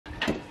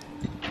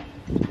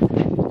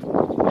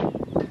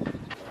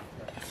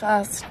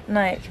First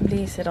night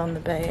completed on the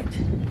boat.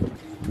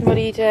 What are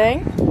you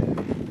doing?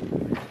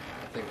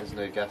 I think there's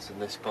no gas in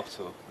this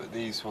bottle, but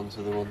these ones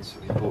are the ones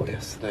that we bought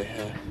yesterday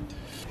here.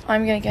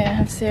 I'm gonna go and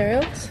have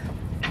cereals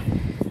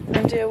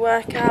and do a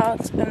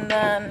workout, and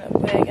then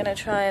we're gonna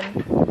try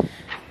and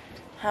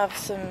have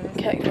some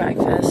cooked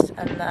breakfast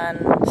and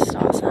then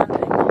start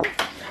sanding.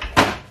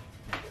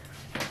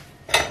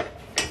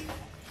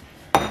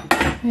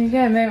 There you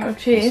go, moment of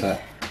truth. What's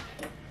that?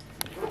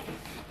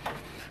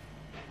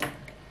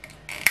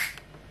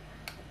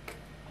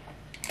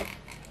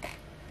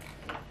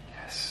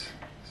 Yes.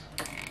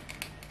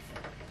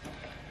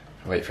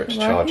 Wait for it to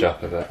charge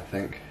up a bit, I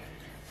think.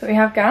 So we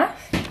have gas?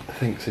 I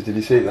think so. Did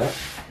you see that?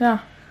 Yeah.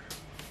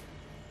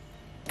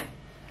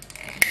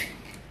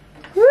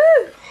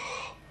 Woo!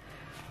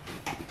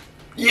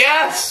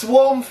 Yes!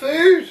 Warm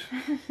food!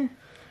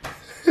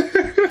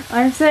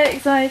 I'm so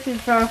excited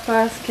for our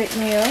first cooked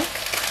meal.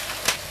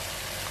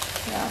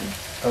 Yum.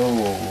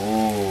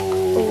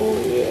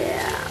 Oh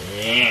yeah.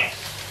 Yeah.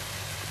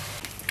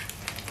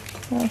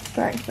 That's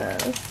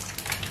breakfast.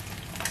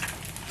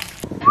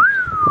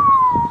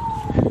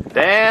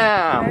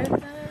 Damn!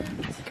 Perfect.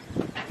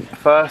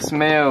 First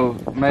meal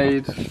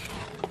made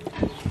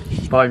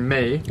by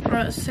me Oh,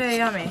 it's so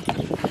yummy.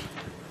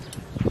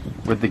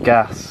 with the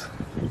gas.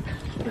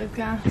 With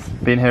gas.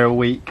 Been here a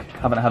week,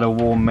 haven't had a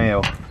warm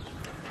meal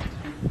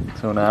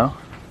till now.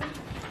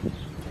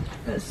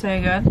 It's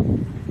so good.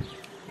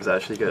 Is that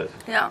actually good?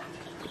 Yeah.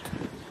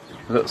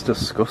 It looks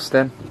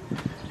disgusting.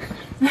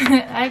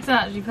 Eggs are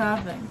actually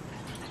perfect.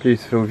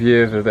 Beautiful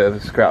view of a bit of a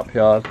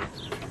scrapyard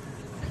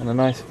and a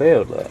nice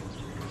field, look.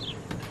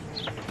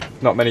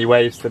 Not many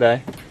waves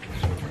today.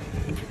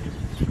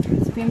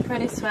 It's been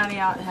pretty swelly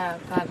out here,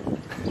 but...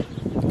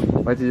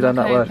 Where did you learn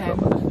that word Okay. from?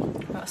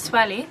 What,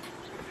 swelly?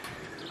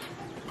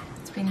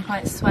 It's been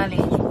quite swelly.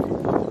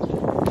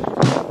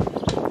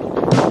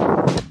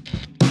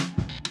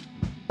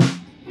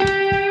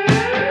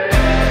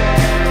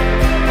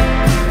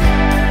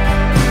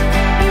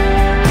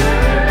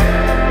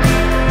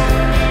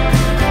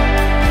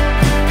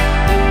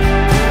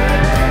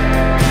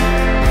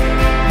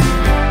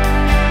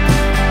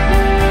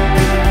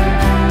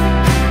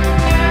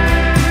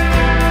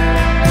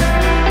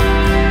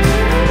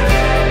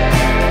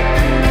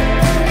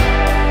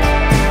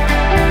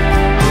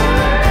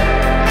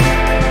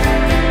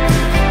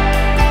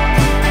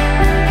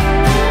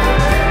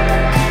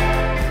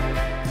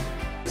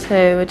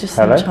 So we're just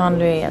Hello? in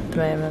Chandri at the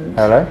moment,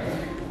 Hello?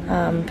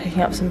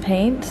 picking up some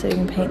paint so we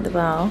can paint the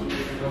bow.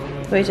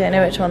 We don't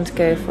know which one to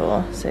go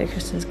for, so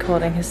Kristen's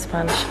calling his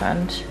Spanish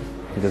friend.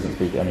 He doesn't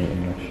speak any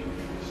English.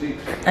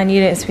 And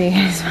you don't speak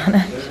any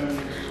Spanish.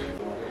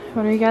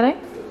 What are we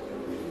getting?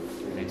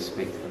 We need to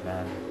speak to the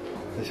man.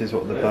 This is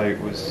what the boat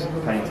was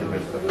painted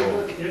with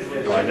before.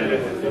 But I don't know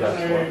if it's the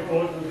best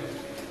one.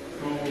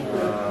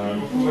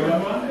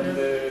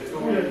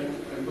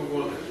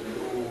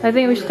 I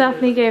think we should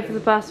definitely go for the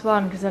best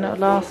one because then it'll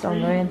last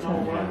longer, won't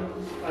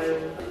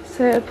it?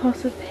 So a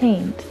pot of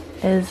paint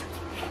is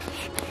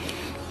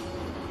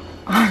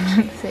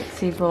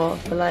 164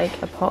 for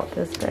like a pot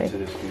this big.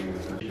 You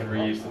can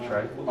reuse the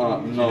tray.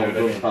 No,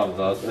 don't have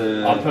that.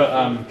 I'll put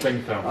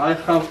cling film. I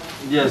have,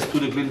 yes, to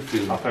the clean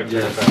film. I'll put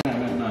yes. cling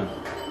film. No.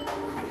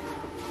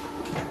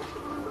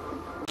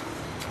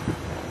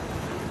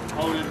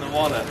 Hole in the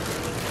wallet.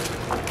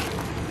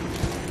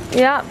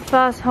 Yeah,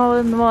 first hole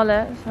in the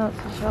wallet, that's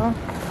for sure.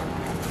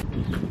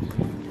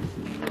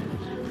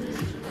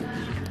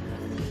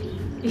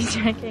 You're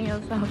checking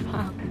yourself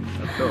out.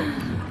 Of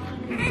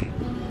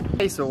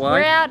course.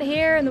 We're out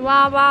here in the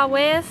Wild Wild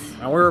West.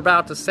 And we're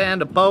about to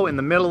sand a boat in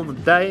the middle of the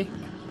day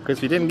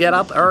because we didn't get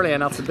up early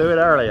enough to do it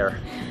earlier.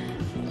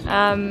 But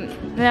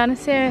on a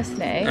serious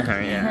note.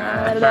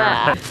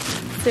 Yeah.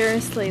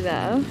 Seriously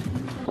though.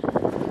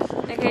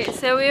 Okay,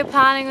 so we were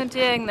planning on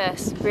doing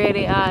this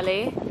really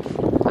early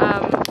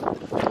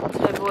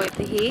to avoid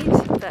the heat,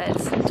 but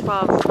it's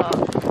 12 o'clock.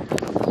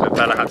 But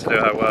Bella had to do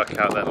her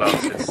workout that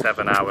lasted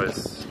 7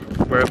 hours.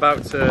 We're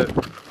about to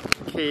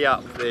key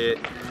up the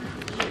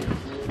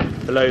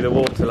below the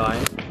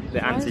waterline,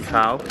 the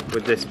anti-foul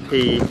with this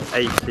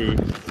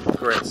P80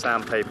 grit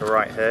sandpaper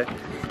right here.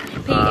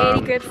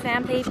 P80 grit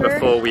sandpaper.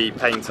 Before we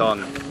paint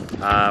on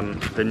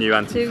the new So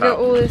anti-foul. you've got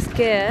all this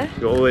gear.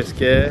 Got all this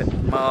gear,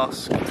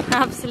 mask,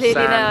 Absolutely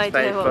no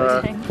idea what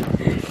we're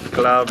sandpaper, doing.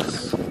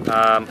 gloves,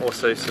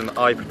 also some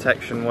eye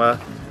protection wear.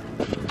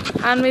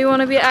 And we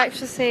want to be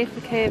extra safe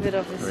for COVID,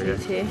 obviously, There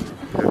too.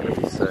 It's going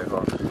to be so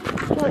hot.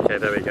 Okay,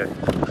 there we go. I'm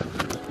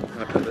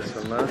going to put this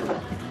on there.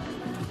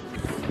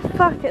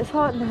 Fuck, it's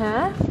hot in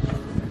here.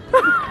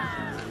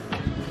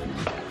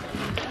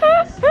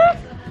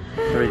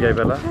 There we go,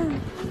 Bella.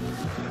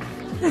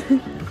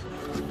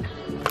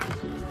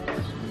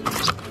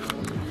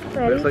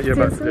 Ready Looks like you're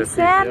to about do to do a some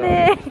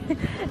sanding.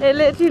 It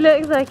literally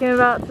looks like I'm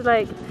about to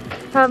like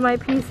have my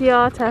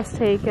PCR test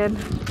taken.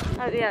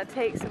 Oh yeah,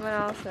 take someone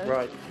else's.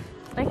 Right.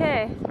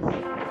 Okay.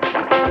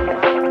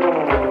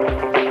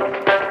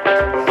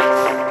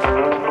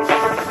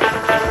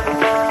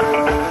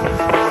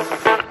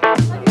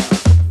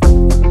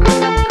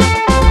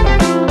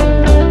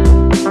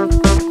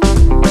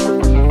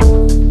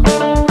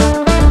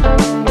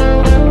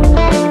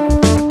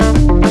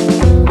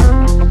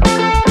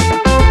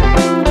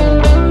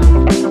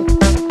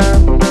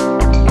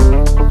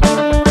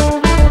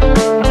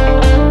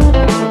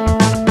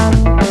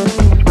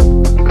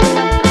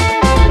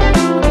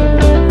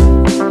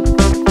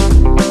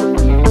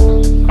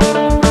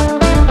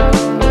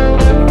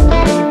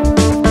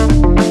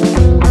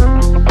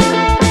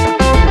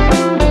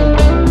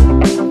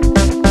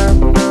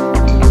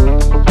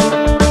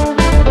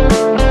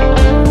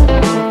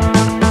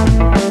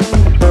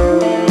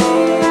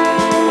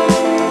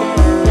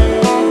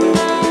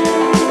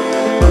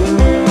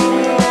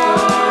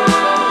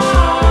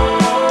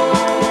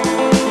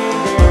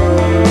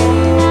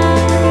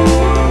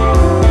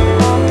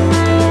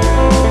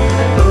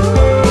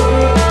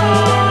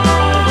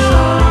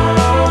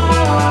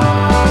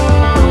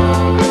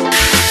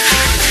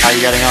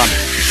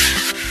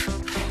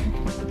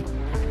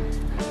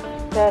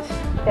 Good.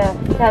 Yeah,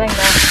 getting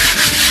there.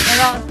 I'm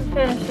about to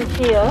finish the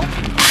keel.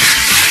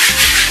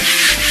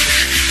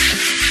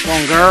 Come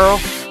on, girl.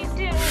 You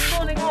see it all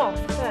falling off.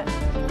 Good.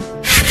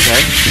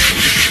 Okay.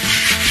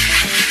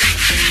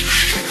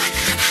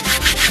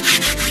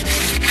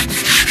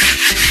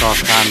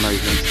 Fast hand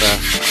movements there.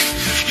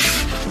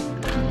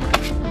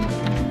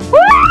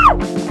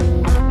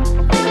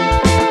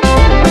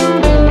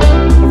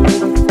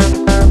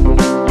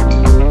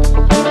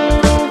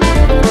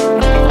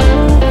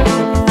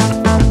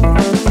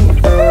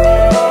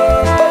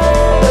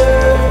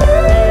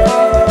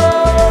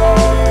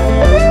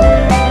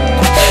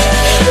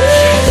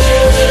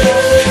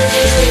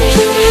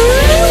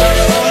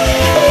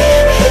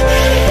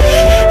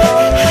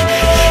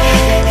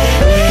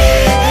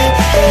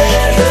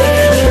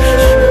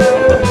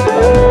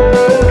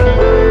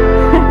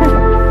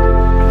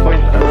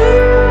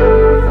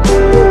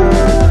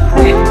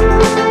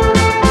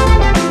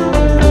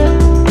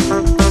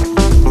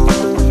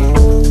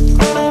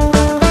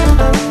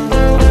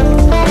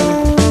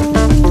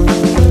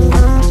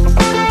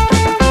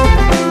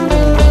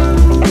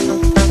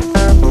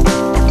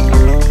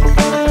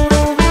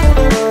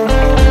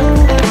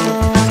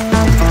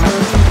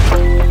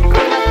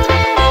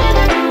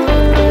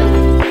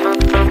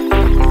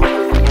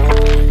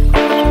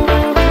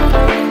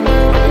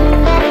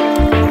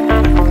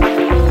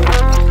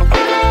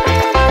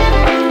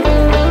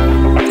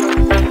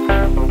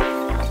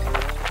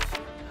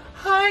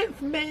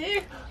 Me,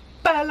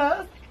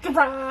 Bella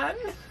Grand.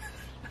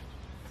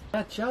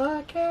 A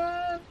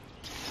jacket.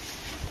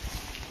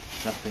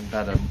 Nothing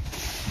better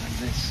than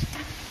this.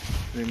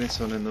 Doing this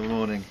one in the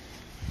morning.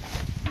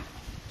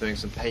 Doing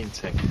some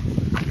painting.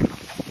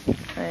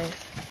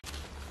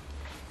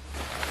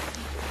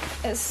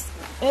 Nice.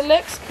 It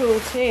looks cool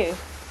too.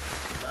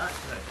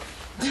 Actually.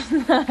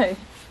 No.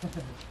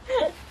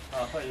 Oh,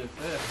 I thought you were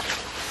there.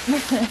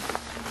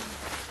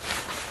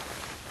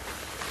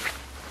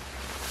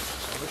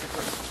 Look at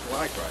the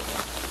swag right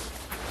now.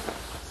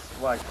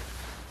 Swag.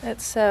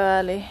 It's so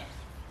early.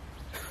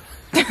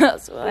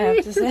 That's what I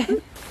have to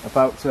say.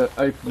 About to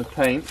open the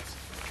paint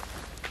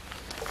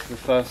for the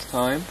first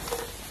time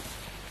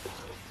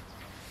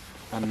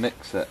and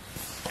mix it.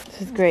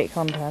 This is great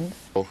content.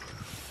 Oh.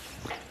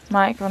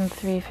 Micron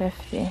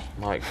 350.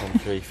 Micron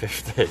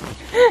 350.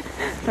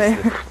 Wait.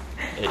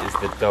 It is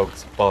the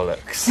dog's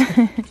bollocks.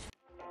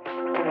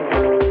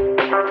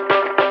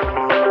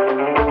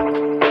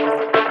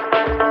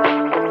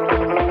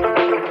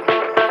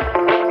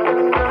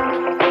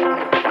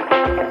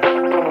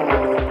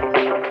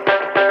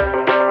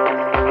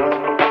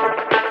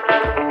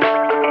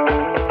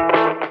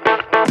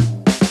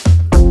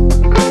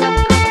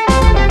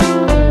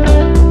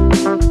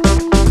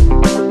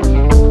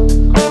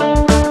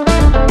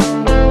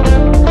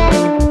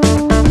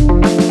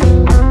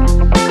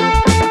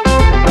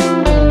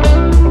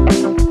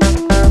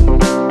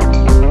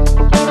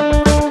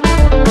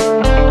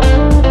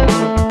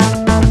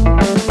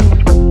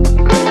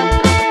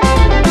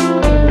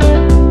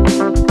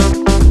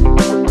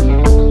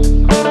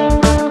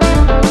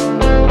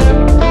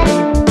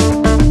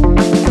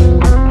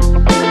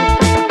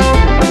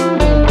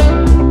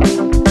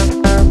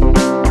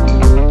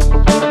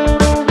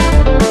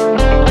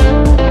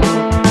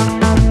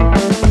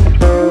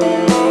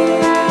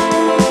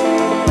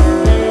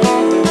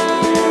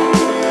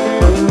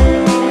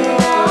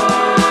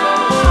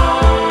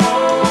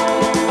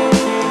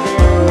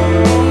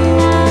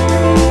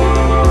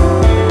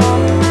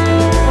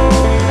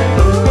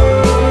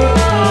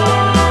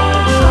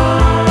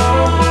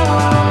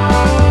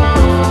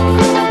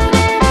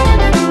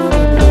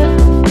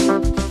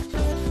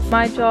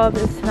 My job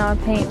is to now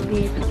paint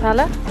the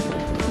propeller.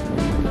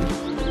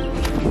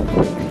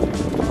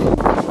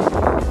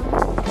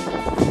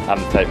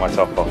 And take my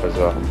top off as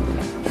well.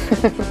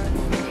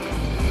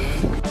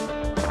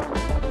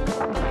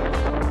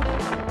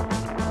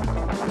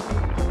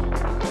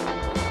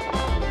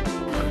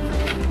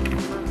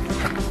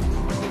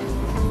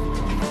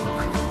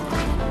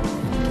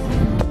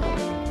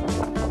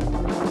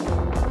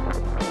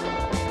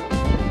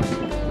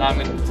 Now I'm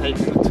going to take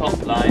the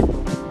top line,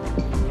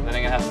 then I'm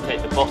going to have to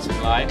take the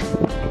bottom line,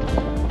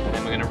 and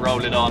then we're going to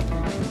roll it on.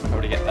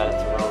 Probably get Bella to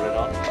roll it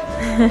on.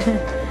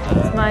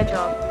 It's my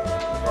job.